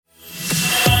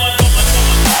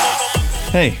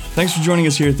Hey, thanks for joining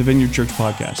us here at the Vineyard Church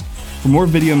Podcast. For more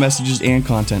video messages and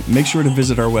content, make sure to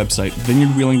visit our website,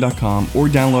 vineyardwheeling.com, or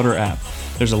download our app.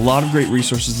 There's a lot of great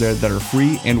resources there that are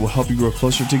free and will help you grow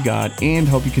closer to God and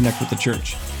help you connect with the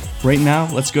church. Right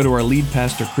now, let's go to our lead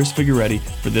pastor, Chris Figueretti,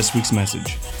 for this week's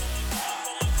message.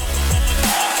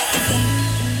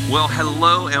 Well,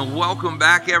 hello and welcome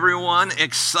back, everyone.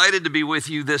 Excited to be with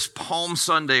you this Palm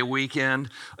Sunday weekend.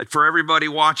 For everybody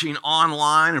watching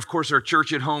online, of course, our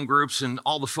church at home groups and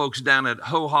all the folks down at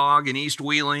Hohog and East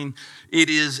Wheeling, it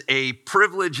is a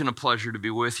privilege and a pleasure to be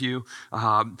with you.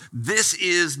 This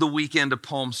is the weekend of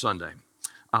Palm Sunday.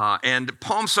 And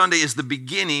Palm Sunday is the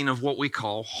beginning of what we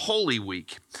call Holy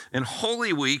Week. And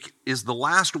Holy Week is the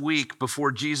last week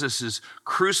before Jesus is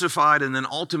crucified and then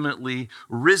ultimately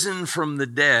risen from the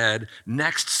dead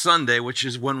next Sunday, which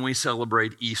is when we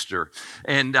celebrate Easter.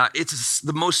 And it's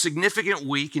the most significant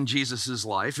week in Jesus'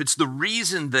 life. It's the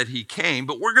reason that he came,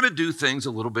 but we're going to do things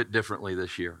a little bit differently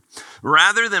this year.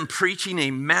 Rather than preaching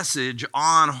a message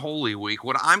on Holy Week,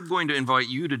 what I'm going to invite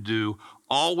you to do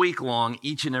all week long,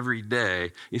 each and every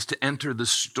day, is to enter the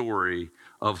story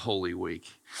of Holy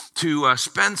Week. To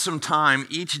spend some time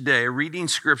each day reading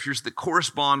scriptures that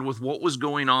correspond with what was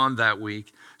going on that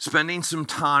week, spending some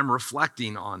time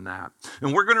reflecting on that.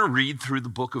 And we're going to read through the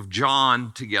book of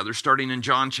John together, starting in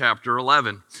John chapter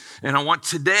 11. And I want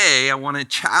to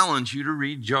challenge you to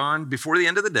read John, before the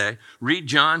end of the day, read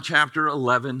John chapter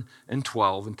 11 and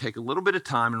 12 and take a little bit of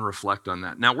time and reflect on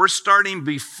that. Now, we're starting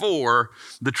before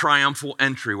the triumphal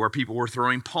entry where people were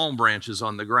throwing palm branches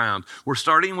on the ground. We're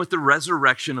starting with the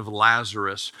resurrection of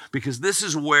Lazarus, because this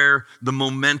is where the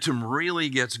momentum really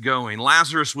gets going.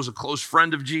 Lazarus was a close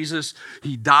friend of Jesus.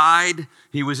 He died.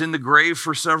 He was in the grave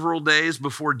for several days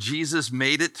before Jesus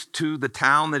made it to the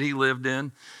town that he lived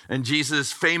in. And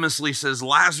Jesus famously says,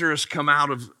 "Lazarus, come out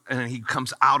of," and he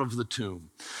comes out of the tomb.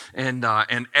 And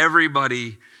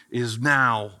everybody is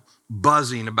now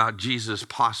buzzing about Jesus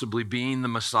possibly being the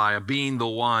Messiah, being the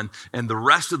one, and the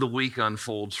rest of the week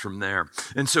unfolds from there.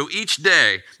 And so each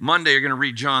day, Monday, you're going to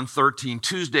read John 13,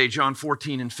 Tuesday, John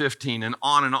 14 and 15, and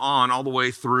on, all the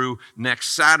way through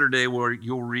next Saturday, where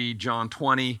you'll read John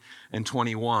 20 and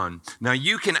 21. Now,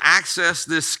 you can access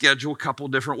this schedule a couple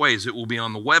different ways. It will be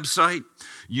on the website.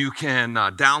 You can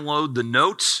download the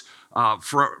notes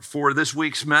for this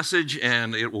week's message,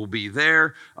 and it will be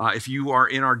there. If you are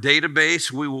in our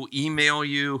database, we will email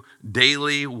you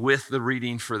daily with the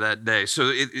reading for that day.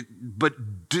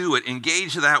 But do it,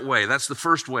 engage that way. That's the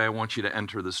first way I want you to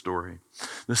enter the story.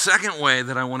 The second way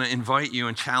that I want to invite you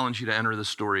and challenge you to enter the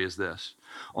story is this.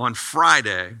 On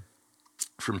Friday,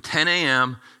 from 10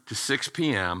 a.m. to 6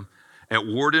 p.m., at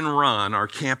Warden Run, our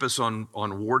campus on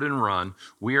Warden Run,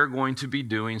 we are going to be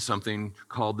doing something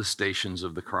called the Stations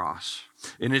of the Cross.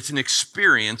 And it's an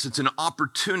experience, it's an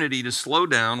opportunity to slow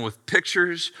down with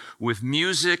pictures, with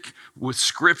music, with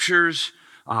scriptures,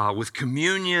 with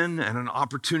communion, and an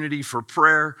opportunity for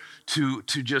prayer to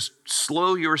just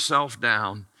slow yourself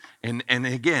down and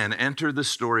again, enter the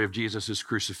story of Jesus'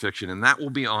 crucifixion. And that will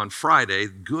be on Friday,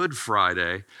 Good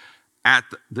Friday, at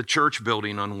the church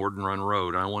building on Warden Run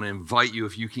Road. I want to invite you,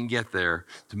 if you can get there,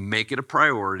 to make it a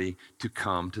priority to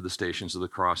come to the Stations of the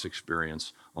Cross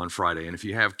experience on Friday. And if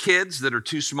you have kids that are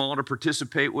too small to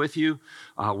participate with you,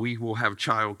 we will have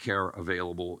childcare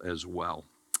available as well.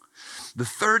 The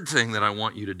third thing that I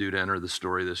want you to do to enter the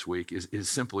story this week is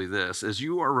simply this. As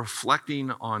you are reflecting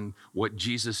on what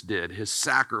Jesus did, his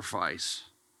sacrifice,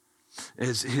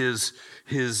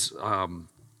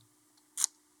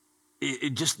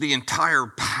 just the entire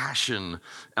passion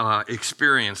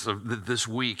experience that this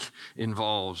week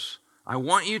involves, I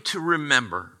want you to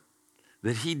remember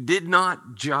that he did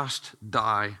not just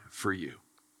die for you.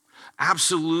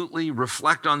 Absolutely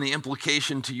reflect on the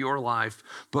implication to your life,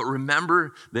 but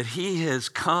remember that he has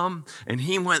come and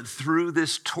he went through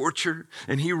this torture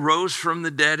and he rose from the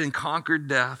dead and conquered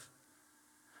death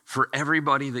for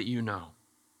everybody that you know,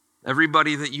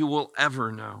 everybody that you will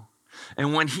ever know.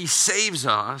 And when he saves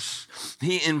us,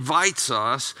 he invites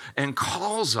us and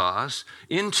calls us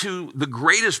into the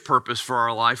greatest purpose for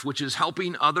our life, which is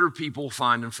helping other people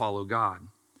find and follow God.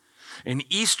 And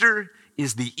Easter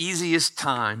is the easiest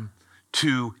time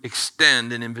to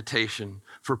extend an invitation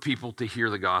for people to hear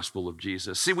the gospel of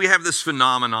Jesus. See, we have this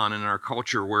phenomenon in our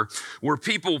culture where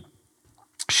people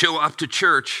show up to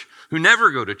church who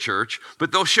never go to church,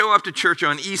 but they'll show up to church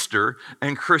on Easter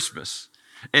and Christmas.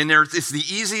 And it's the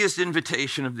easiest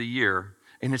invitation of the year,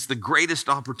 and it's the greatest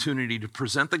opportunity to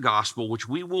present the gospel, which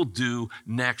we will do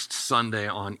next Sunday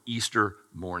on Easter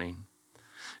morning.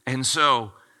 And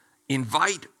so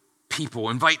invite people.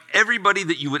 Invite everybody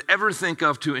that you would ever think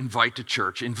of to invite to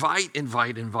church. Invite.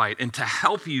 And to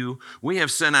help you, we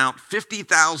have sent out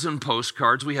 50,000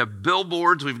 postcards. We have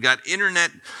billboards. We've got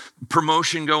internet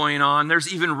promotion going on.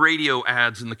 There's even radio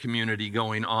ads in the community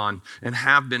going on and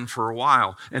have been for a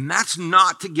while. And that's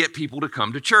not to get people to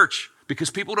come to church, because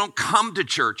people don't come to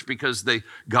church because they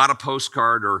got a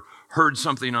postcard or heard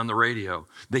something on the radio.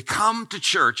 They come to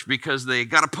church because they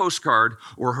got a postcard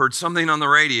or heard something on the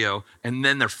radio, and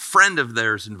then their friend of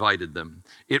theirs invited them.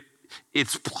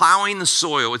 It's plowing the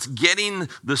soil. It's getting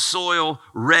the soil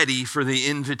ready for the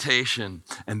invitation.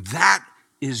 And that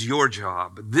is your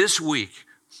job. This week,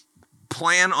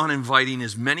 plan on inviting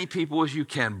as many people as you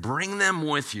can. Bring them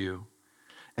with you,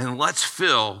 and let's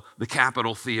fill the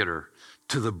Capitol Theater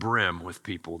to the brim with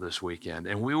people this weekend.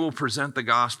 And we will present the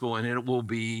gospel, and it will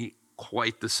be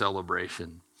quite the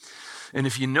celebration. And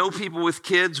if you know people with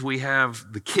kids, we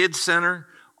have the Kids Center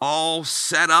all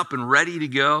set up and ready to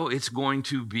go. It's going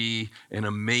to be an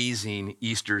amazing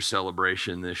Easter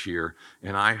celebration this year.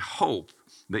 And I hope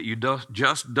that you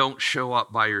just don't show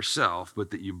up by yourself,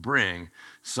 but that you bring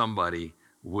somebody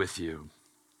with you.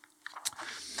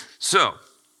 So,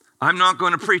 I'm not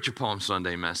going to preach a Palm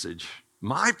Sunday message.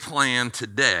 My plan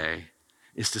today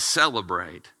is to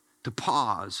celebrate, to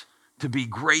pause, to be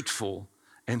grateful,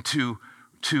 and to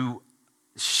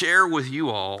share with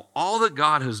you all that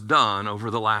God has done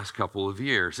over the last couple of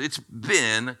years. It's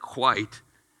been quite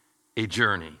a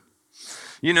journey.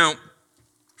 You know,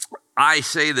 I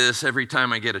say this every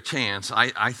time I get a chance.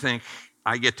 I think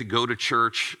I get to go to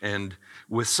church and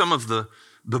with some of the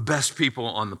best people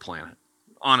on the planet.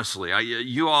 Honestly,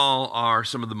 you all are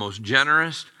some of the most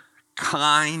generous,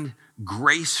 kind,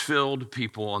 grace-filled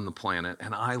people on the planet,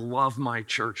 and I love my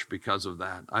church because of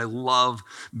that. I love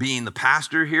being the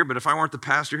pastor here, but if I weren't the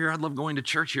pastor here, I'd love going to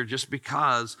church here just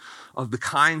because of the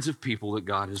kinds of people that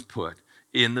God has put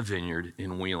in the Vineyard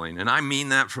in Wheeling, and I mean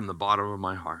that from the bottom of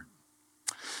my heart.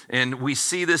 And we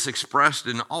see this expressed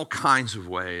in all kinds of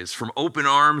ways, from open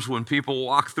arms when people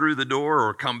walk through the door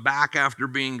or come back after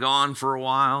being gone for a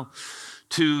while,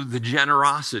 to the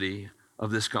generosity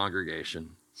of this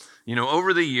congregation. You know,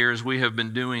 over the years, we have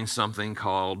been doing something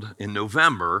in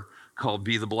November, called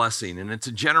Be the Blessing. And it's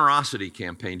a generosity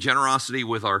campaign, generosity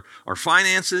with our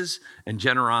finances and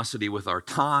generosity with our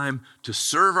time to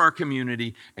serve our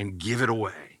community and give it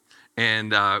away.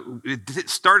 And it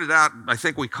started out, I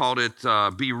think we called it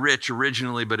Be Rich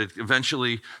originally, but it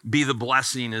eventually Be the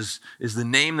Blessing is the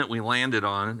name that we landed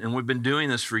on. And we've been doing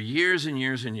this for years and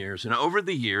years and years. And over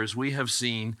the years, we have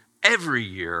seen every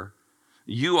year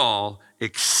you all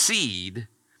exceed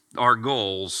our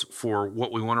goals for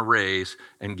what we want to raise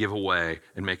and give away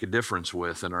and make a difference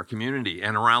with in our community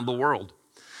and around the world.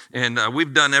 And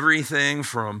we've done everything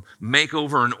from make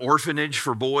over an orphanage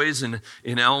for boys in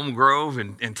Elm Grove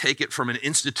and take it from an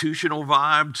institutional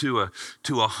vibe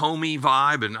to a homey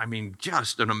vibe. And I mean,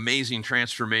 just an amazing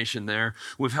transformation there.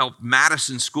 We've helped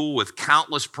Madison School with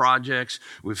countless projects.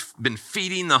 We've been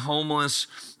feeding the homeless.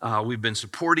 We've been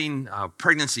supporting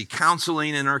pregnancy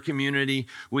counseling in our community.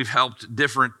 We've helped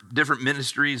different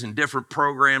ministries and different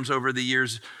programs over the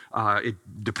years. It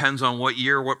depends on what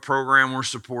year, what program we're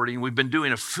supporting. We've been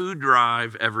doing a food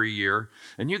drive every year.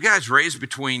 And you guys raise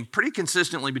pretty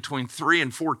consistently between 3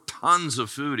 and 4 tons of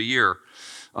food a year.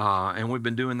 And we've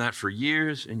been doing that for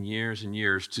years and years and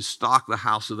years to stock the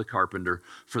House of the Carpenter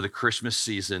for the Christmas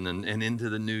season and into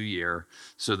the new year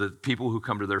so that people who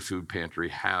come to their food pantry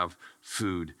have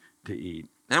food to eat.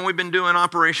 And we've been doing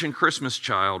Operation Christmas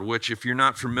Child, which, if you're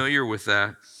not familiar with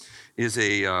that, is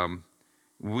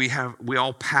we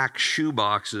all pack shoe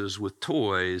boxes with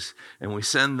toys and we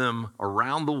send them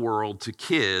around the world to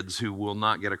kids who will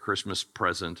not get a Christmas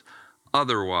present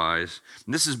otherwise.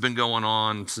 And this has been going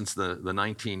on since the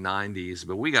 1990s,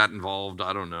 but we got involved,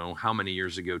 I don't know how many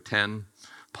years ago, 10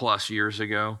 plus years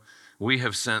ago. We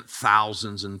have sent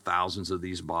thousands and thousands of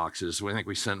these boxes. I think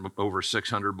we sent over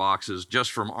 600 boxes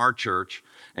just from our church,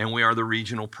 and we are the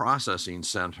regional processing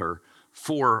center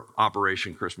for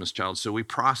Operation Christmas Child. So we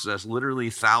process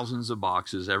literally thousands of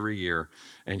boxes every year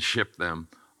and ship them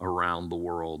around the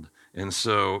world. And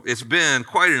so it's been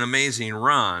quite an amazing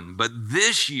run. But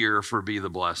this year for Be the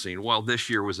Blessing, well, this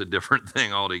year was a different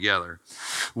thing altogether.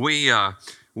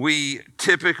 We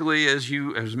typically,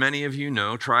 as many of you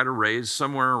know, try to raise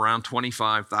somewhere around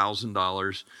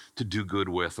 $25,000 to do good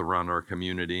with around our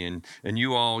community. And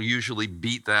you all usually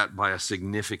beat that by a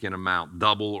significant amount,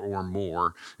 double or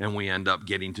more, and we end up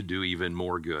getting to do even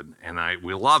more good. And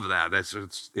we love that.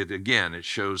 It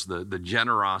shows the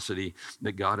generosity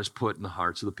that God has put in the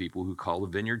hearts of the people who call the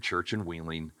Vineyard Church in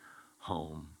Wheeling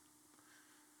home.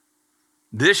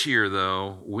 This year,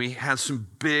 though, we had some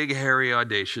big, hairy,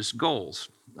 audacious goals.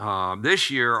 This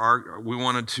year, we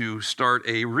wanted to start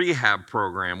a rehab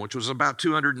program, which was about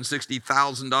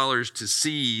 $260,000 to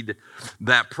seed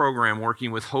that program,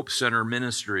 working with Hope Center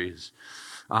Ministries.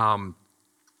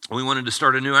 We wanted to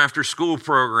start a new after-school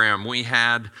program. We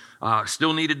had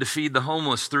still needed to feed the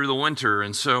homeless through the winter,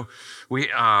 and so we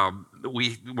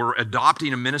were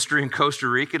adopting a ministry in Costa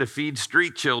Rica to feed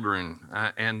street children,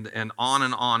 and on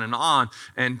and on and on.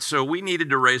 And so we needed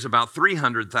to raise about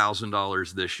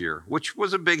 $300,000 this year, which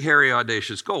was a big, hairy,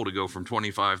 audacious goal to go from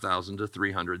 $25,000 to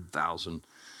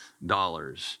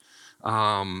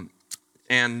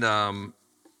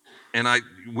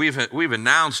 $300,000. We've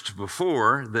announced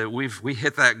before that we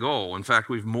hit that goal. In fact,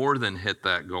 we've more than hit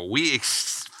that goal. We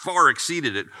far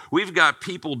exceeded it. We've got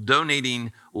people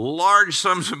donating large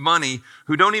sums of money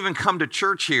who don't even come to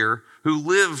church here, who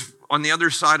live on the other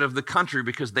side of the country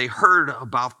because they heard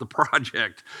about the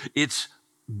project. It's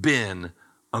been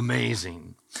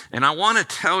amazing. And I want to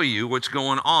tell you what's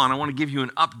going on. I want to give you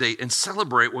an update and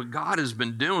celebrate what God has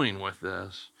been doing with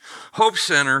this. Hope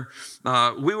Center,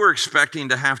 we were expecting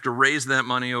to have to raise that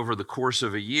money over the course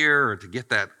of a year to get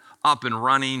that up and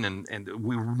running, and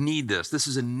we need this. This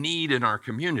is a need in our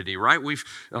community, right?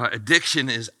 Addiction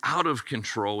is out of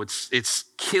control. It's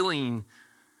killing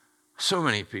so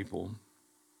many people.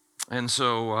 And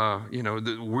so,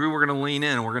 we were going to lean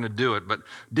in and we're going to do it, but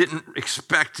didn't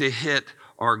expect to hit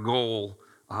our goal.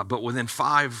 But within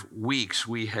 5 weeks,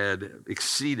 we had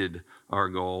exceeded our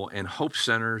goal. And Hope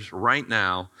Centers right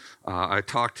now, I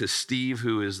talked to Steve,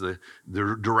 who is the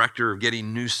director of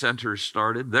getting new centers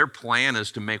started. Their plan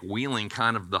is to make Wheeling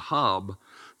kind of the hub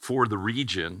for the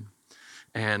region.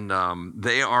 And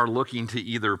they are looking to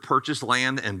either purchase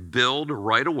land and build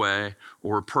right away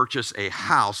or purchase a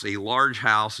house, a large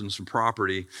house and some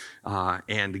property,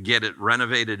 and get it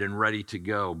renovated and ready to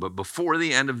go. But before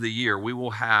the end of the year, we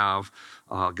will have,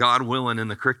 God willing and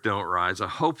the creek don't rise, a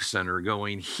Hope Center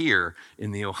going here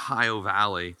in the Ohio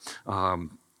Valley.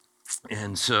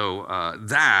 And so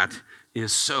that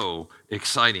is so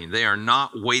exciting. They are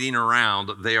not waiting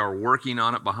around. They are working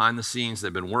on it behind the scenes.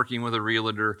 They've been working with a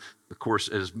realtor. Of course,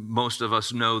 as most of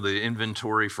us know, the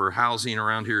inventory for housing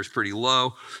around here is pretty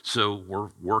low, so we're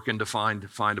working to find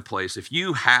a place. If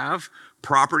you have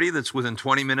property that's within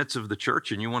 20 minutes of the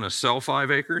church and you want to sell 5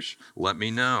 acres, let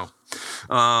me know,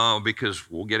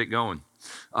 because we'll get it going.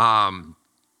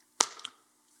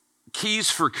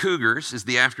 Keys for Cougars is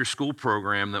the after-school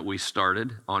program that we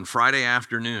started on Friday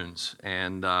afternoons,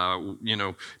 and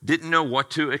didn't know what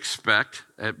to expect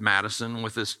at Madison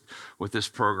with this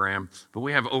program, but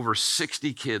we have over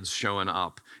 60 kids showing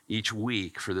up each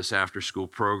week for this after-school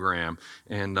program,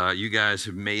 and you guys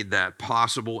have made that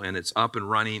possible, and it's up and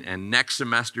running, and next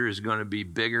semester is going to be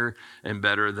bigger and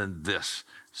better than this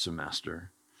semester.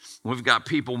 We've got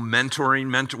people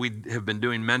mentoring. We have been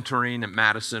doing mentoring at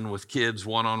Madison with kids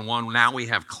one-on-one. Now we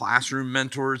have classroom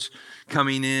mentors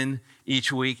coming in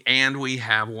each week, and we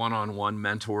have one-on-one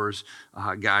mentors,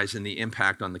 guys, and the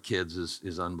impact on the kids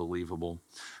is unbelievable.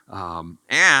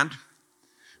 And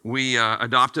we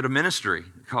adopted a ministry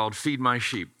called Feed My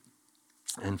Sheep.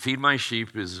 And Feed My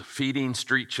Sheep is feeding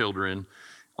street children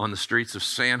on the streets of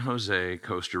San Jose,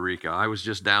 Costa Rica. I was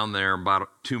just down there about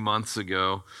 2 months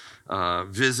ago,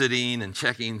 visiting and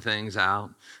checking things out.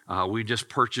 We just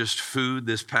purchased food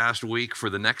this past week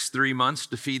for the next 3 months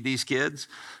to feed these kids,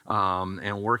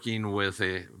 and working with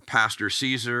a Pastor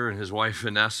Caesar and his wife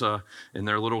Vanessa in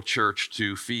their little church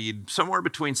to feed somewhere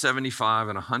between 75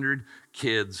 and 100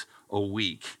 kids a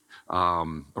week,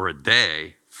 or a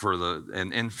day.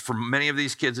 And for many of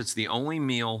these kids, it's the only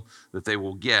meal that they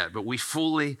will get. But we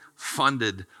fully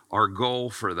funded our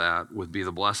goal for that with Be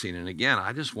the Blessing. And again,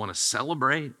 I just want to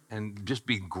celebrate and just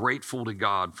be grateful to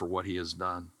God for what he has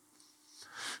done.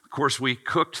 Of course, we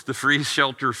cooked the free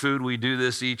shelter food. We do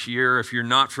this each year. If you're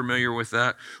not familiar with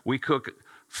that, we cook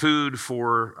food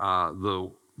for the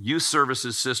Youth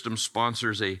Services System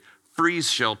sponsors a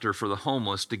freeze shelter for the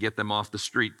homeless to get them off the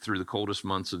street through the coldest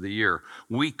months of the year.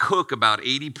 We cook about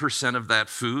 80% of that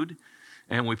food,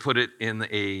 and we put it in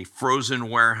a frozen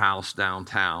warehouse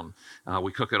downtown.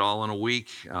 We cook it all in a week.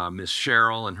 Miss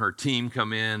Cheryl and her team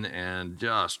come in and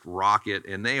just rock it.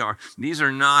 And these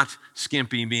are not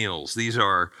skimpy meals. These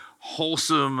are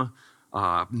wholesome,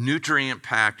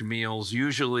 nutrient-packed meals.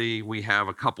 Usually we have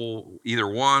a couple, either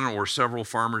one or several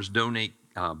farmers donate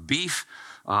beef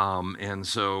And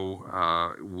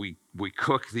so we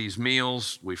cook these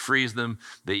meals, we freeze them,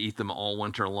 they eat them all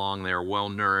winter long. They are well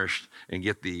nourished and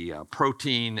get the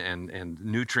protein and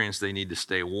nutrients they need to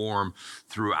stay warm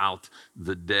throughout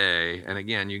the day. And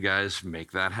again, you guys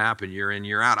make that happen year in,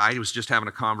 year out. I was just having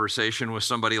a conversation with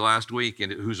somebody last week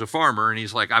who's a farmer, and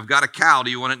he's like, I've got a cow.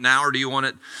 Do you want it now or do you want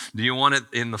it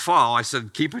in the fall? I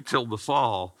said, keep it till the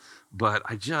fall. But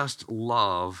I just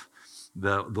love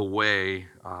the way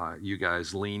you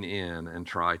guys lean in and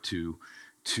try to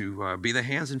be the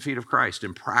hands and feet of Christ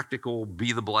in practical,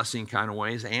 be the blessing kind of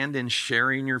ways, and in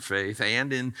sharing your faith,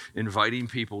 and in inviting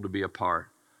people to be a part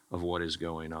of what is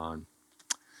going on.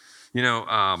 You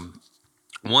know,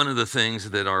 one of the things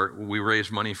that we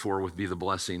raised money for with Be the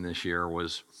Blessing this year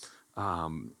was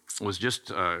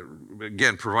just,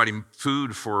 again, providing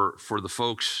food for the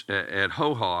folks at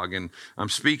Ho-Hog. And I'm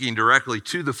speaking directly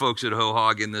to the folks at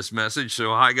Ho-Hog in this message.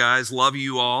 So hi, guys. Love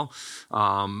you all.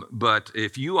 But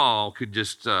if you all could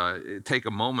just take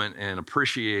a moment and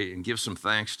appreciate and give some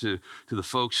thanks to the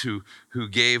folks who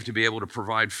gave to be able to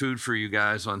provide food for you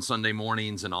guys on Sunday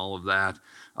mornings and all of that.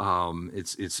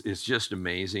 It's just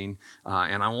amazing.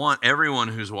 And I want everyone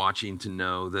who's watching to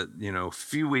know that, a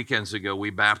few weekends ago, we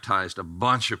baptized a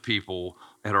bunch of people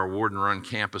at our Warden Run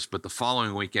campus, but the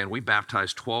following weekend, we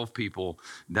baptized 12 people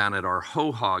down at our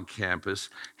Ho-Hog campus,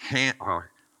 our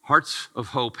Hearts of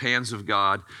Hope, Hands of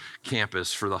God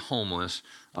campus for the homeless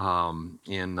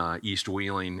in East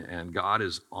Wheeling, and God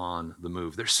is on the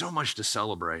move. There's so much to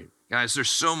celebrate. Guys, there's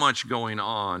so much going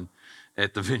on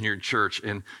at the Vineyard Church.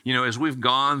 And, as we've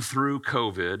gone through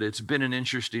COVID, it's been an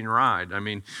interesting ride. I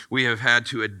mean, we have had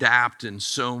to adapt in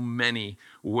so many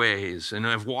ways. And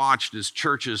I've watched as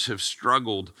churches have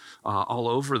struggled all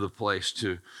over the place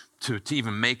to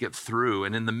even make it through.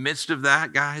 And in the midst of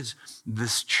that, guys,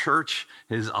 this church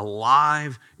is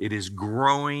alive. It is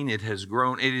growing. It has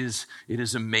grown. It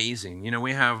is amazing.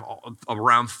 We have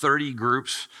around 30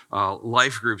 groups,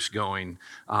 life groups going.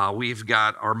 We've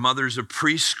got our Mothers of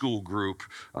Preschool group,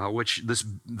 which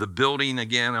the building,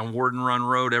 again, on Warden Run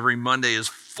Road every Monday is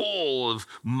full of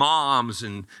moms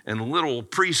and little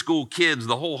preschool kids.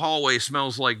 The whole hallway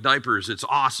smells like diapers. It's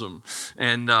awesome.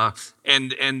 And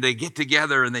they get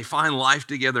together and they find life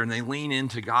together and they lean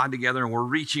into God together. And we're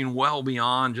reaching well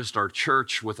beyond just our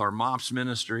church with our MOPS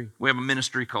ministry. We have a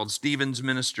ministry called Stephen's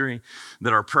Ministry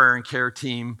that our prayer and care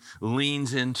team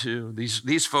leans into.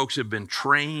 These folks have been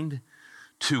trained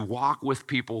to walk with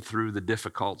people through the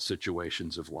difficult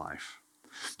situations of life,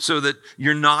 so that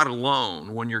you're not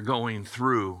alone when you're going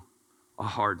through a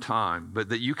hard time, but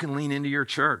that you can lean into your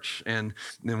church and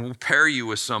then we'll pair you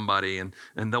with somebody and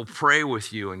they'll pray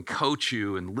with you and coach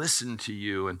you and listen to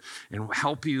you and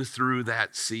help you through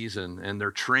that season. And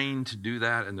they're trained to do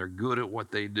that and they're good at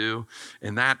what they do.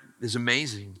 And that is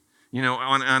amazing.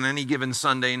 On any given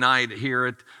Sunday night here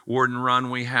at Warden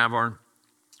Run, we have our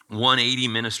 180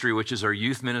 ministry, which is our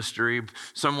youth ministry,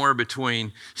 somewhere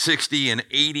between 60 and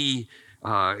 80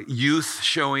 youth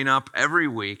showing up every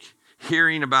week,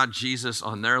 hearing about Jesus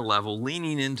on their level,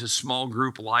 leaning into small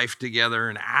group life together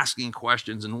and asking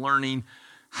questions and learning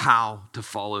how to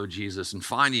follow Jesus and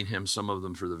finding him, some of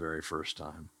them for the very first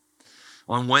time.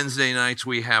 On Wednesday nights,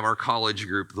 we have our college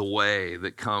group, The Way,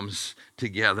 that comes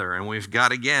together. And we've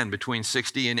got, again, between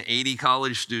 60 and 80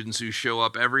 college students who show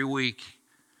up every week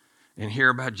and hear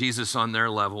about Jesus on their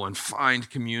level and find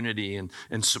community and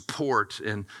support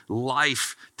and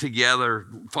life together,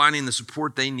 finding the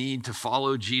support they need to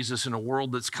follow Jesus in a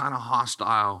world that's kind of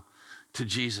hostile to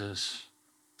Jesus.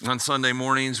 On Sunday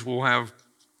mornings, we'll have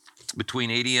between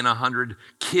 80 and 100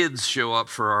 kids show up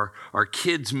for our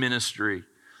kids ministry.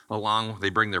 They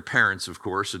bring their parents, of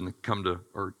course, and come to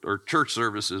our church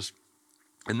services.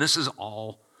 And this is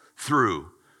all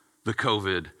through the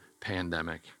COVID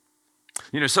pandemic.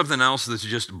 Something else that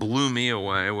just blew me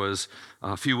away was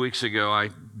a few weeks ago, I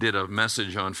did a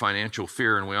message on financial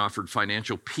fear, and we offered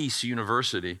Financial Peace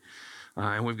University.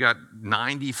 And we've got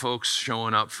 90 folks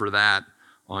showing up for that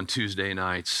on Tuesday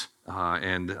nights.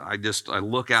 And I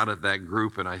look out at that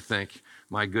group and I think,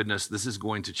 my goodness, this is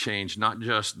going to change not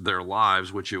just their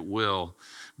lives, which it will,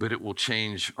 but it will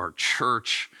change our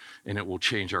church and it will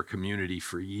change our community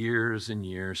for years and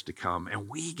years to come. And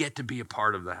we get to be a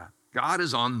part of that. God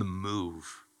is on the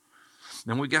move.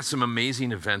 And we've got some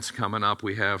amazing events coming up.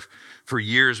 For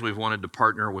years, we've wanted to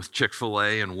partner with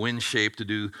Chick-fil-A and WinShape to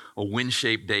do a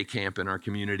WinShape day camp in our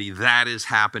community. That is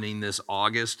happening this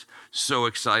August. So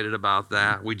excited about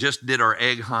that. We just did our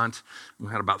egg hunt.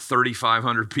 We had about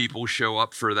 3,500 people show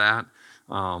up for that.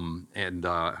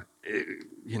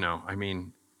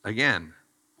 Again,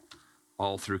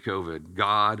 all through COVID,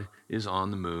 God is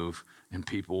on the move. and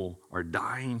people are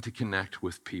dying to connect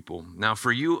with people. Now,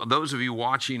 for you, those of you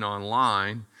watching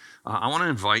online, I want to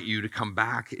invite you to come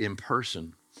back in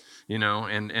person.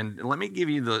 And let me give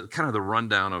you the kind of the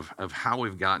rundown of how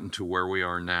we've gotten to where we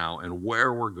are now and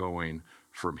where we're going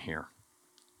from here.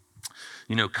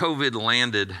 COVID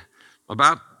landed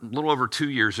about a little over 2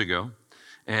 years ago,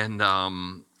 and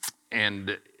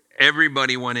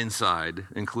everybody went inside,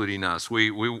 including us. We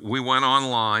went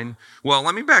online. Well,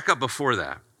 let me back up before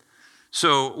that.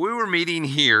 So we were meeting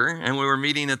here, and we were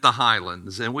meeting at the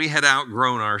Highlands, and we had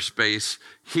outgrown our space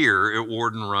here at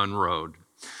Warden Run Road.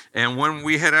 And when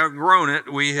we had outgrown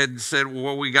it, we had said,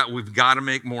 well, we've got to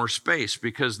make more space,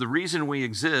 because the reason we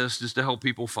exist is to help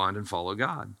people find and follow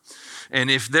God. And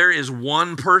if there is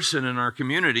one person in our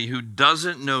community who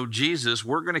doesn't know Jesus,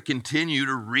 we're going to continue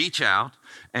to reach out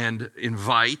and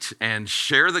invite and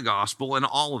share the gospel and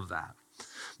all of that.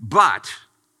 But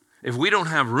if we don't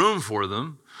have room for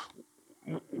them,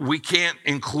 we can't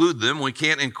include them, we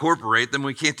can't incorporate them,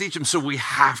 we can't teach them, so we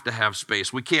have to have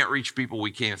space. We can't reach people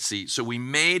we can't see. So we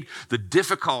made the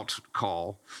difficult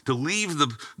call to leave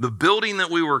the building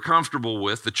that we were comfortable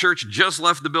with. The church just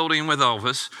left the building with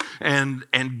Elvis, and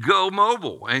go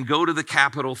mobile and go to the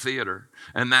Capitol Theater.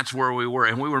 And that's where we were.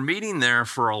 And we were meeting there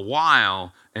for a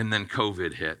while, and then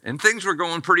COVID hit. And things were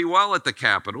going pretty well at the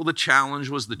Capitol. The challenge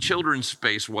was the children's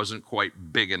space wasn't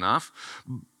quite big enough,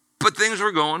 but things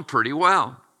were going pretty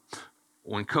well.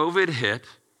 When COVID hit,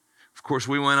 of course,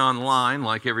 we went online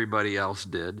like everybody else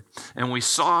did, and we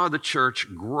saw the church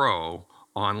grow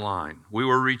online. We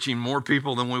were reaching more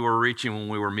people than we were reaching when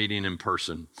we were meeting in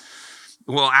person.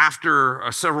 Well, after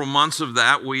several months of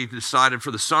that, we decided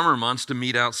for the summer months to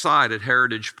meet outside at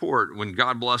Heritage Port, when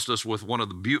God blessed us with one of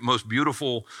the most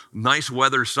beautiful, nice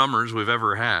weather summers we've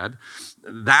ever had.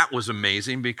 That was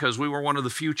amazing, because we were one of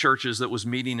the few churches that was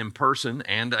meeting in person.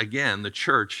 And again, the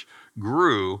church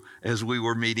grew as we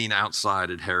were meeting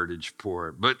outside at Heritage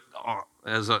Port. But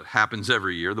as it happens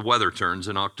every year, the weather turns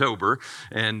in October.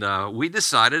 And we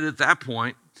decided at that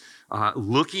point,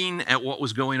 looking at what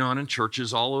was going on in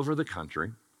churches all over the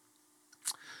country,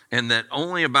 and that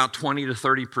only about 20 to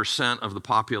 30% of the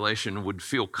population would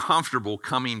feel comfortable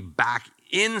coming back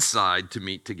inside to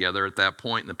meet together at that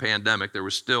point in the pandemic. There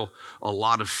was still a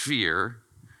lot of fear.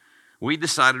 We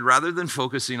decided, rather than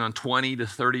focusing on 20 to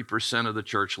 30% of the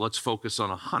church, let's focus on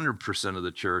 100% of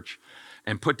the church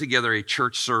and put together a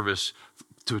church service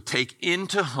to take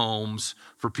into homes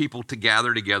for people to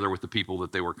gather together with the people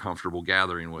that they were comfortable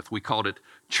gathering with. We called it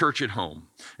Church at Home.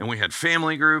 And we had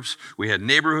family groups, we had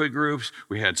neighborhood groups,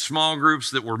 we had small groups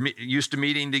that were used to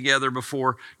meeting together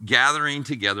before, gathering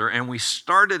together. And we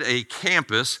started a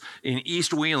campus in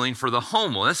East Wheeling for the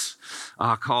homeless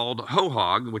called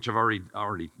HOHOG, which I've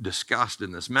already discussed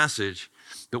in this message.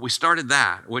 But we started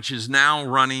that, which is now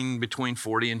running between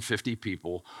 40 and 50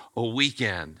 people a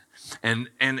weekend. And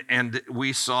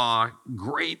we saw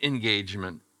great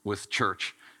engagement with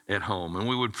Church at Home. And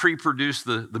we would pre-produce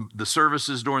the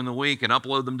services during the week and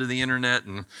upload them to the internet.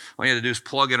 And all you had to do is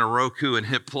plug in a Roku and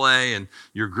hit play, and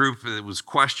your group, it was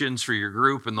questions for your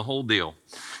group and the whole deal.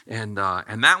 And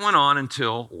that went on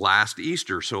until last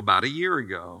Easter, so about a year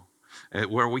ago,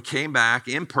 where we came back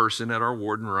in person at our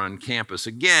Warden Run campus.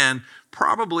 Again,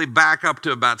 probably back up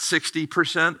to about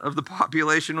 60% of the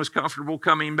population was comfortable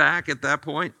coming back at that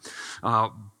point.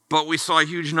 But we saw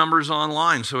huge numbers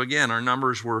online. So again, our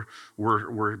numbers were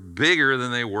bigger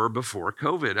than they were before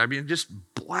COVID. I mean, just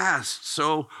blessed,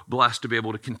 so blessed to be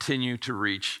able to continue to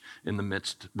reach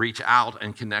out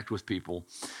and connect with people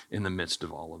in the midst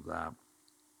of all of that.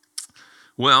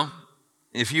 Well,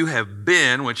 if you have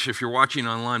been, which if you're watching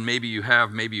online, maybe you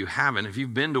have, maybe you haven't, if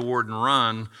you've been to Warden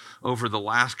Run over the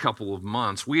last couple of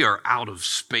months, we are out of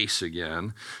space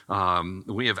again.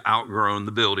 We have outgrown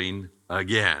the building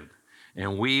again.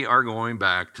 And we are going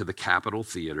back to the Capitol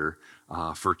Theater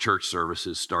for church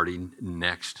services starting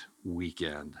next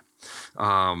weekend.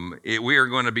 We are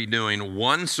going to be doing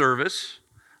one service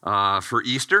for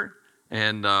Easter.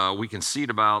 And we can seat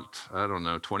about,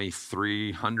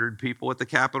 2,300 people at the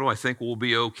Capitol. I think we'll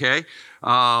be okay.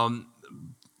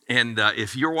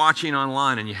 If you're watching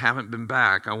online and you haven't been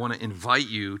back, I want to invite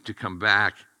you to come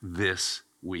back this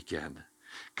weekend.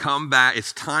 Come back.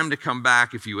 It's time to come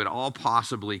back if you at all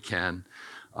possibly can.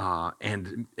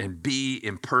 And be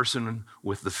in person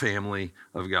with the family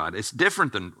of God. It's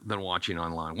different than watching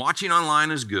online. Watching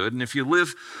online is good, and if you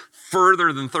live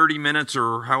further than 30 minutes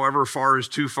or however far is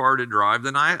too far to drive,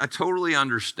 then I totally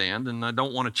understand, and I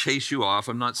don't want to chase you off.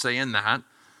 I'm not saying that.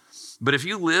 But if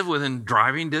you live within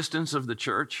driving distance of the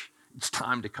church, it's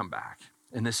time to come back.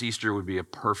 And this Easter would be a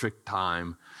perfect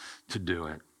time to do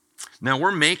it. Now,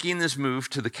 we're making this move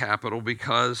to the Capitol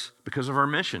because of our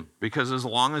mission, because as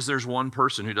long as there's one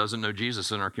person who doesn't know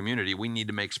Jesus in our community, we need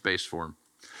to make space for him.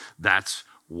 That's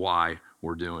why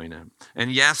we're doing it.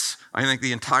 And yes, I think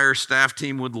the entire staff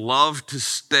team would love to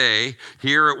stay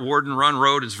here at Warden Run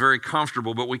Road. It's very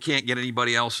comfortable, but we can't get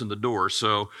anybody else in the door,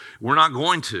 so we're not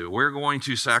going to. We're going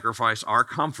to sacrifice our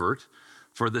comfort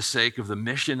for the sake of the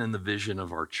mission and the vision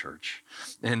of our church.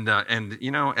 And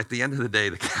you know, at the end of the day,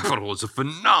 the Capitol is a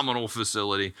phenomenal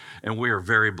facility, and we are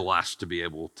very blessed to be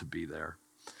able to be there.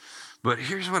 But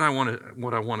here's what I want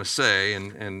to say,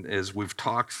 and as we've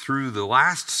talked through the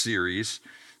last series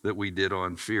that we did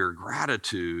on fear,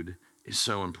 gratitude is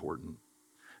so important.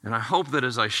 And I hope that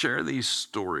as I share these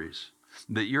stories,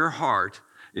 that your heart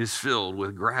is filled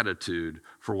with gratitude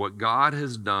for what God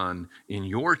has done in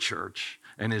your church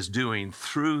and is doing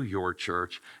through your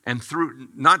church, and through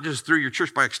not just through your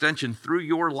church, by extension, through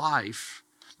your life,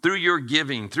 through your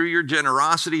giving, through your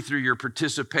generosity, through your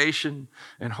participation,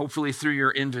 and hopefully through your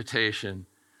invitation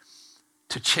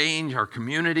to change our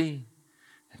community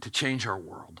and to change our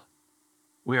world.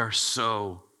 We are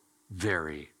so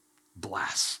very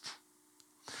blessed.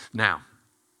 Now,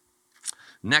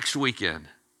 next weekend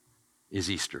is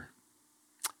Easter.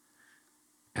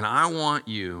 And I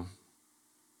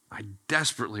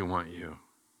desperately want you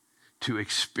to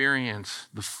experience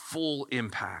the full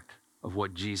impact of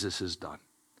what Jesus has done.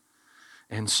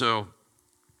 And so,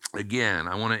 again,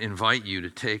 I want to invite you to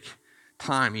take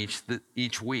time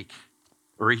each week,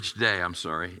 or each day,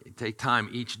 take time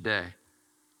each day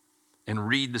and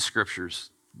read the scriptures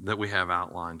that we have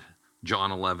outlined,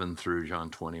 John 11 through John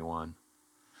 21.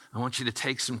 I want you to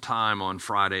take some time on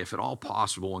Friday, if at all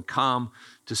possible, and come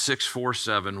to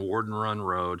 647 Warden Run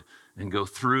Road and go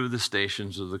through the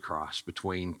Stations of the Cross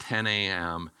between 10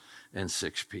 a.m. and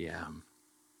 6 p.m.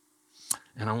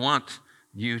 And I want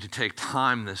you to take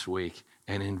time this week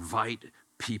and invite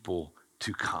people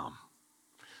to come.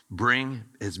 Bring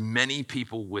as many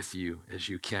people with you as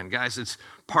you can. Guys, it's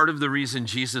part of the reason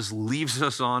Jesus leaves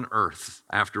us on earth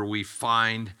after we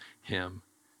find him,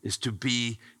 is to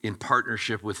be in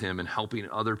partnership with him and helping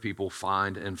other people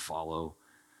find and follow.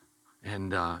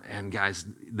 And guys,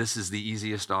 this is the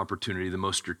easiest opportunity, the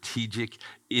most strategic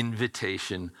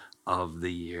invitation of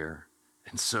the year.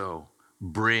 And so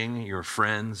bring your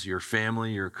friends, your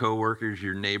family, your coworkers,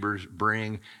 your neighbors,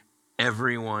 bring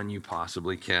everyone you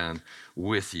possibly can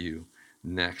with you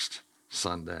next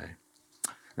Sunday.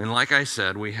 And like I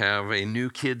said, we have a new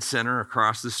kids center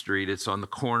across the street. It's on the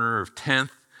corner of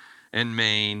 10th and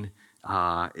Main.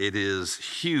 It is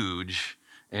huge,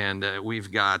 and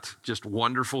we've got just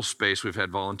wonderful space. We've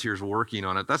had volunteers working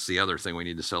on it. That's the other thing we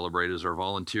need to celebrate, is our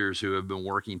volunteers who have been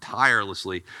working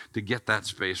tirelessly to get that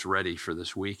space ready for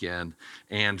this weekend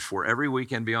and for every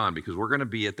weekend beyond, because we're going to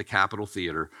be at the Capitol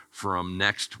Theater from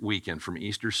next weekend, from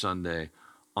Easter Sunday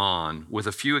on, with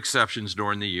a few exceptions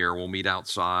during the year. We'll meet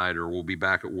outside, or we'll be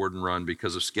back at Warden Run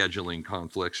because of scheduling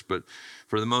conflicts. But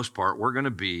for the most part, we're going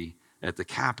to be at the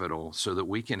Capitol so that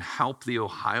we can help the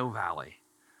Ohio Valley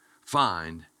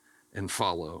find and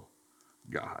follow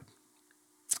God.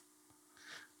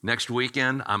 Next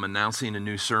weekend, I'm announcing a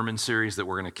new sermon series that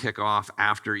we're going to kick off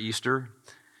after Easter,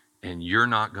 and you're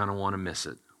not going to want to miss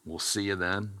it. We'll see you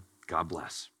then. God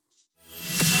bless.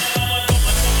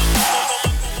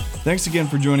 Thanks again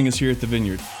for joining us here at the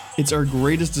Vineyard. It's our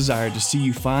greatest desire to see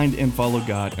you find and follow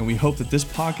God, and we hope that this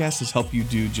podcast has helped you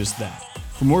do just that.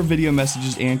 For more video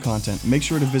messages and content, make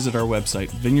sure to visit our website,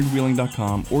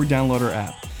 vineyardwheeling.com, or download our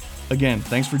app. Again,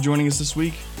 thanks for joining us this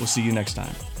week. We'll see you next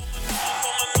time.